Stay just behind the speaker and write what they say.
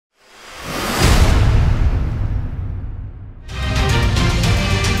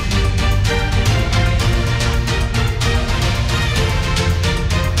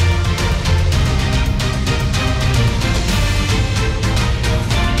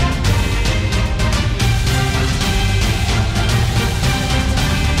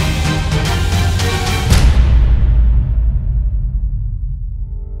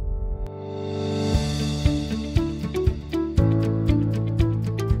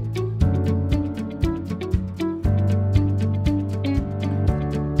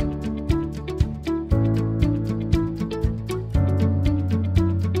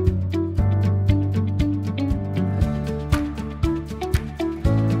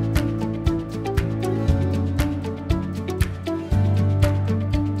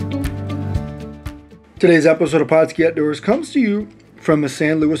Today's episode of Pautzke Outdoors comes to you from the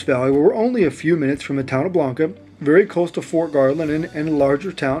San Luis Valley, where we're only a few minutes from the town of Blanca, very close to Fort Garland and a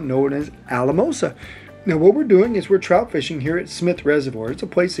larger town known as Alamosa. Now what we're doing is we're trout fishing here at Smith Reservoir. It's a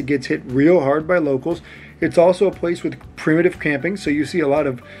place that gets hit real hard by locals. It's also a place with primitive camping, so you see a lot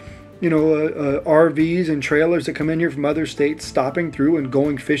of RVs and trailers that come in here from other states stopping through and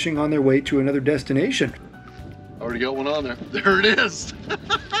going fishing on their way to another destination. Already got one on there. There it is.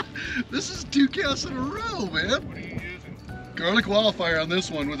 This is 2 casts in a row, man. What are you using? Garlic wildfire on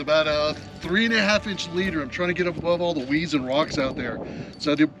this one with about a 3.5-inch leader. I'm trying to get up above all the weeds and rocks out there.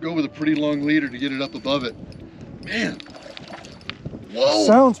 So I had to go with a pretty long leader to get it up above it. Man. Whoa.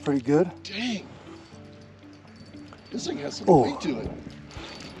 Sounds pretty good. Dang. This thing has some weight to it.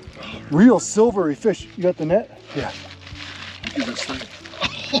 Real silvery fish. You got the net? Yeah. Look at this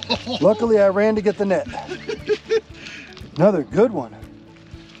thing. Luckily I ran to get the net. Another good one.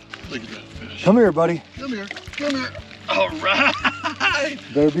 Look at that fish. Come here, buddy. Come here. Come here. All right.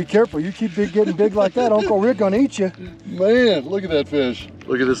 Better be careful. You keep getting big like that, Uncle Rick gonna eat you. Man, look at that fish.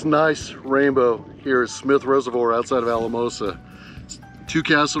 Look at this nice rainbow here at Smith Reservoir outside of Alamosa. 2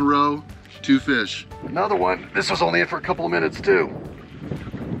 casts in a row, 2 fish. Another one. This was only in for a couple of minutes too.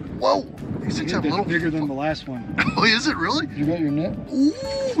 Whoa. These things have a little bigger than the last one. Oh, is it really? You got your net?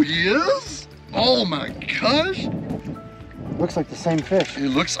 Ooh, yes. Oh my gosh. Looks like the same fish. It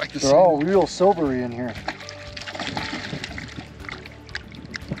looks like the They're same. all real silvery in here.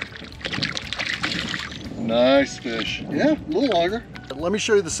 Nice fish. Yeah, a little longer. Let me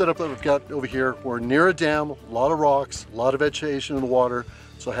show you the setup that we've got over here. We're near a dam, a lot of rocks, a lot of vegetation in the water,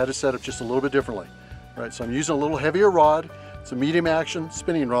 so I had to set up just a little bit differently. All right, so I'm using a little heavier rod. It's a medium action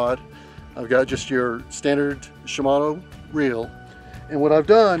spinning rod. I've got just your standard Shimano reel. And what I've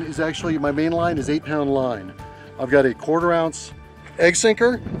done is actually, my main line is 8-pound line. I've got a 1/4 ounce egg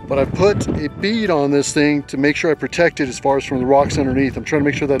sinker, but I put a bead on this thing to make sure I protect it as far as from the rocks underneath. I'm trying to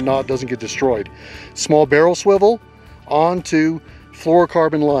make sure that knot doesn't get destroyed. Small barrel swivel onto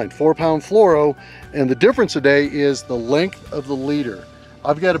fluorocarbon line, 4-pound fluoro, and the difference today is the length of the leader.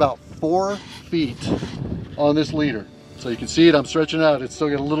 I've got about 4 feet on this leader. So you can see it, I'm stretching out. It's still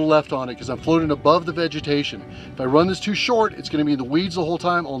got a little left on it because I'm floating above the vegetation. If I run this too short, it's gonna be in the weeds the whole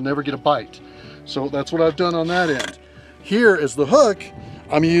time. I'll never get a bite. So that's what I've done on that end. Here is the hook.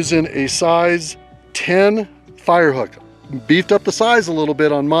 I'm using a size 10 fire hook. Beefed up the size a little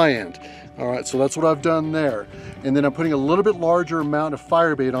bit on my end. All right, so that's what I've done there. And then I'm putting a little bit larger amount of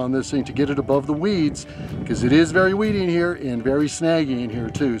fire bait on this thing to get it above the weeds, because it is very weedy in here and very snaggy in here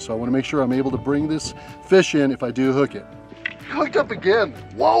too. So I want to make sure I'm able to bring this fish in if I do hook it. Hooked up again.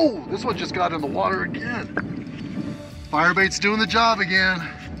 Whoa, this one just got in the water again. Fire bait's doing the job again.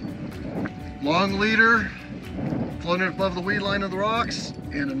 Long leader, floating above the weed line of the rocks,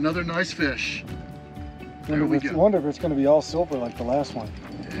 and another nice fish. There we go. I wonder if it's going to be all silver like the last one.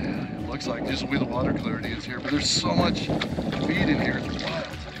 Yeah, it looks like just the way the water clarity is here, but there's so much feed in here, it's wild.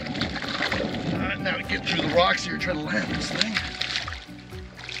 Now to get through the rocks here and try to land this thing.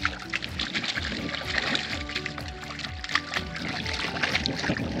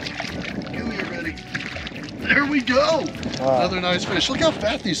 Come here, buddy. There we go. Wow. Another nice fish. Look how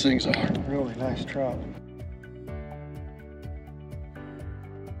fat these things are. Really nice trout.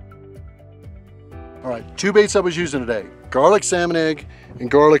 All right, 2 baits I was using today. Garlic salmon egg and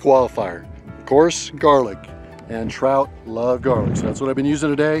garlic wildfire. Of course, garlic. And trout love garlic, so that's what I've been using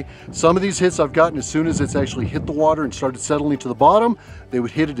today. Some of these hits I've gotten as soon as it's actually hit the water and started settling to the bottom. They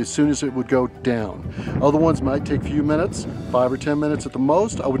would hit it as soon as it would go down. Other ones might take a few minutes, 5 or 10 minutes at the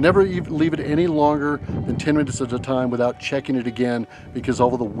most. I would never even leave it any longer than 10 minutes at a time without checking it again because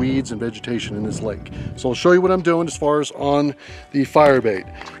of all the weeds and vegetation in this lake. So I'll show you what I'm doing as far as on the fire bait.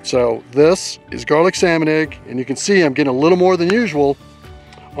 So this is garlic salmon egg, and you can see I'm getting a little more than usual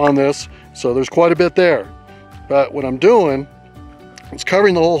on this. So there's quite a bit there. But what I'm doing is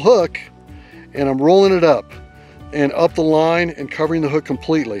covering the whole hook, and I'm rolling it up and up the line and covering the hook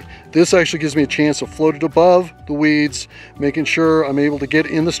completely. This actually gives me a chance to float it above the weeds, making sure I'm able to get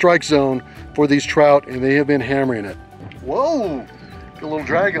in the strike zone for these trout, and they have been hammering it. Whoa, got a little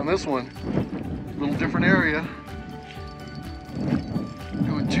drag on this one. A little different area.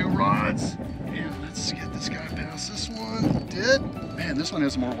 Doing 2 rods, and let's get this guy past this one. Did. Man, this one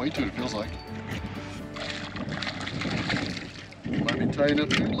has more weight to it, it feels like. Might be tying up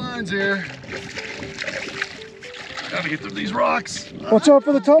 2 lines here. Gotta get through these rocks. Watch out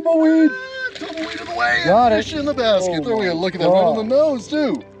for the tumbleweed. Tumbleweed in the way. Got it. Fish in the basket. There we go. Look at that, right on the nose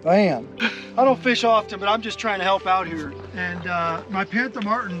too. Bam. I don't fish often, but I'm just trying to help out here. And my Panther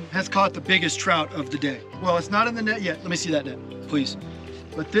Martin has caught the biggest trout of the day. Well, it's not in the net yet. Let me see that net, please.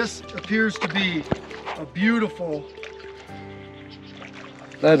 but this appears to be a beautiful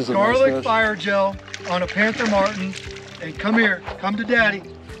That is a garlic nice fish. fire gel on a Panther Martin. And come here, come to daddy.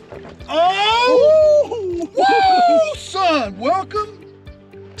 Oh, whoa, son, welcome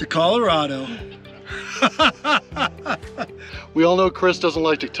to Colorado. We all know Chris doesn't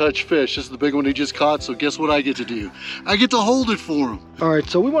like to touch fish. This is the big one he just caught, so guess what I get to do? I get to hold it for him. All right,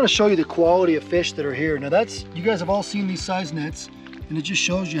 so we want to show you the quality of fish that are here. Now you guys have all seen these size nets, and it just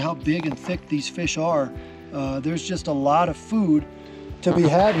shows you how big and thick these fish are. There's just a lot of food to be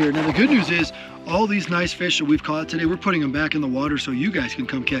had here. Now the good news is all these nice fish that we've caught today, we're putting them back in the water so you guys can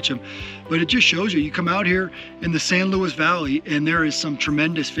come catch them. But it just shows you come out here in the San Luis Valley and there is some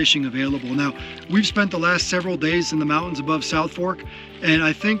tremendous fishing available. Now we've spent the last several days in the mountains above South Fork, and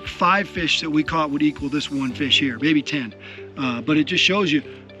I think 5 fish that we caught would equal this one fish here, maybe 10. But it just shows you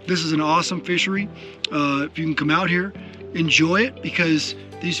this is an awesome fishery. If you can come out here, enjoy it, because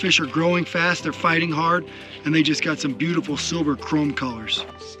these fish are growing fast, they're fighting hard, and they just got some beautiful silver chrome colors.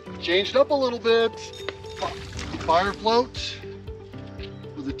 Changed up a little bit. Fire float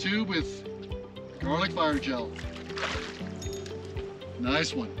with a tube with garlic fire gel.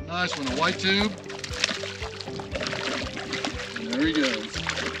 Nice one, a white tube. And there he goes.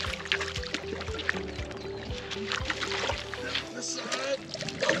 This side.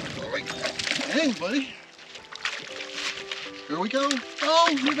 Hang, buddy. Here we go. Oh,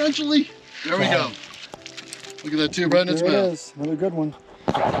 eventually. There we go. Look at that tube right in its mouth. There it is, another good one.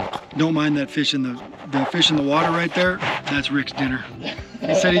 Don't mind that fish in the fish in the water right there. That's Rick's dinner.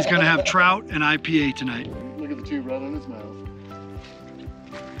 He said he's gonna have trout and IPA tonight. Look at the tube right in its mouth.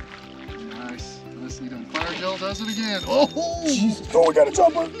 Nice, nicely done. Fire gel does it again. Oh! Jesus. Oh, we got a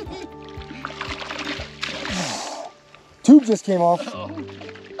jumper. Tube just came off. Oh.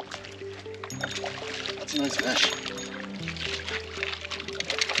 That's a nice fish.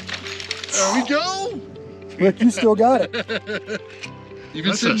 There we go. Rick, you still got it. You've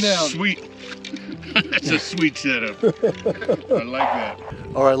been sitting down. That's a sweet setup. I like that.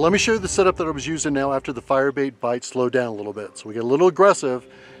 All right, let me show you the setup that I was using now after the firebait bite slowed down a little bit. So we get a little aggressive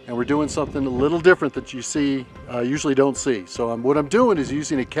and we're doing something a little different that you see, usually don't see. So what I'm doing is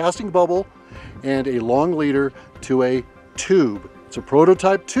using a casting bubble and a long leader to a tube. It's a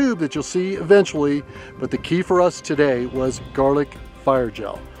prototype tube that you'll see eventually, but the key for us today was garlic fire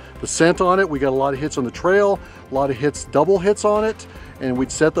gel. The scent on it, we got a lot of hits on the trail, a lot of hits, double hits on it, and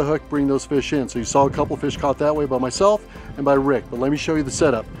we'd set the hook, bring those fish in. So you saw a couple fish caught that way by myself and by Rick, but let me show you the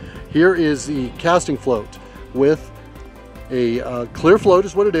setup. Here is the casting float with a clear float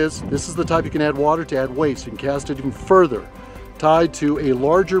is what it is. This is the type you can add water to add weight, so you can cast it even further. Tied to a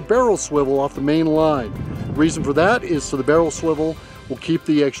larger barrel swivel off the main line. The reason for that is so the barrel swivel will keep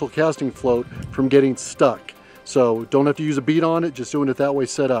the actual casting float from getting stuck. So don't have to use a bead on it, just doing it that way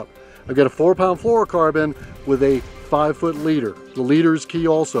set up. I've got a 4-pound fluorocarbon with a 5-foot leader. The leader is key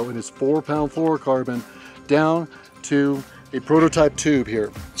also, and it's 4-pound fluorocarbon down to a prototype tube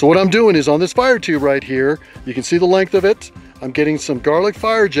here. So what I'm doing is on this fire tube right here, you can see the length of it. I'm getting some garlic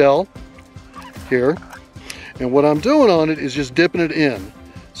fire gel here. And what I'm doing on it is just dipping it in.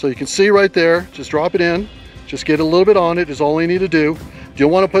 So you can see right there, just drop it in. Just get a little bit on it is all you need to do. You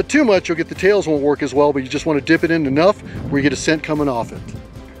don't want to put too much, you'll get the tails won't work as well, but you just want to dip it in enough where you get a scent coming off it.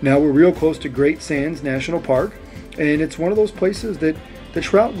 Now we're real close to Great Sands National Park, and it's one of those places that the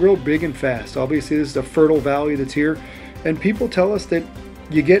trout grow big and fast. Obviously this is a fertile valley that's here, and people tell us that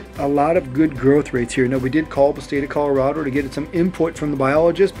you get a lot of good growth rates here. Now we did call the state of Colorado to get some input from the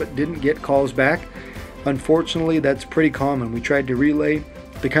biologist, but didn't get calls back. Unfortunately, that's pretty common. We tried to relay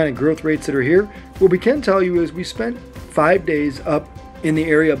the kind of growth rates that are here. What we can tell you is we spent 5 days up in the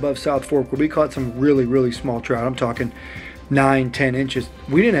area above South Fork where we caught some really, really small trout. I'm talking 9-10 inches.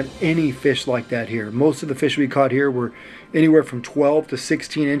 We didn't have any fish like that here. Most of the fish we caught here were anywhere from 12 to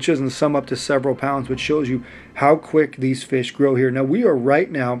 16 inches and some up to several pounds, which shows you how quick these fish grow here. Now we are right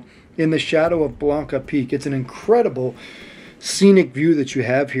now in the shadow of Blanca Peak. It's an incredible scenic view that you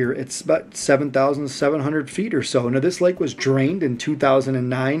have here. It's about 7,700 feet or so. Now this lake was drained in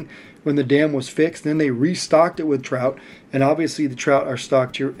 2009 when the dam was fixed. Then they restocked it with trout, and obviously the trout are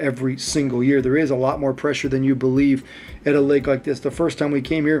stocked here every single year. There is a lot more pressure than you believe at a lake like this. The first time we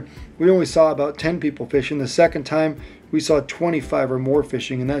came here, we only saw about 10 people fishing. The second time, we saw 25 or more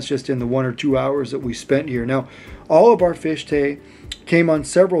fishing, and that's just in the 1 or 2 hours that we spent here. Now, all of our fish today came on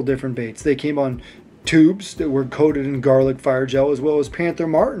several different baits. They came on tubes that were coated in garlic fire gel, as well as Panther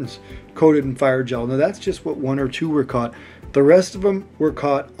Martins coated in fire gel. Now that's just what 1 or 2 were caught. The rest of them were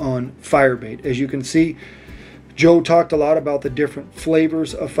caught on fire bait. As you can see, Joe talked a lot about the different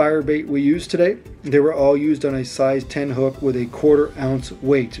flavors of firebait we used today. They were all used on a size 10 hook with a 1/4 ounce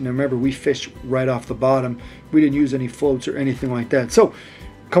weight. Now remember, we fished right off the bottom. We didn't use any floats or anything like that. So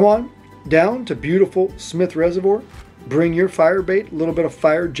come on down to beautiful Smith Reservoir. Bring your firebait, a little bit of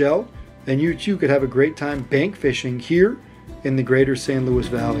fire gel, and you too could have a great time bank fishing here in the greater San Luis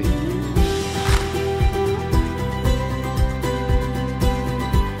Valley.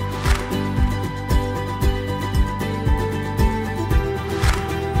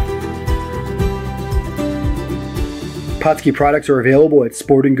 Pautzke products are available at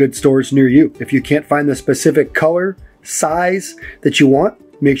sporting goods stores near you. If you can't find the specific color, size that you want,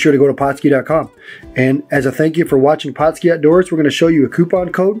 make sure to go to Pautzke.com. And as a thank you for watching Pautzke Outdoors, we're going to show you a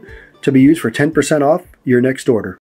coupon code to be used for 10% off your next order.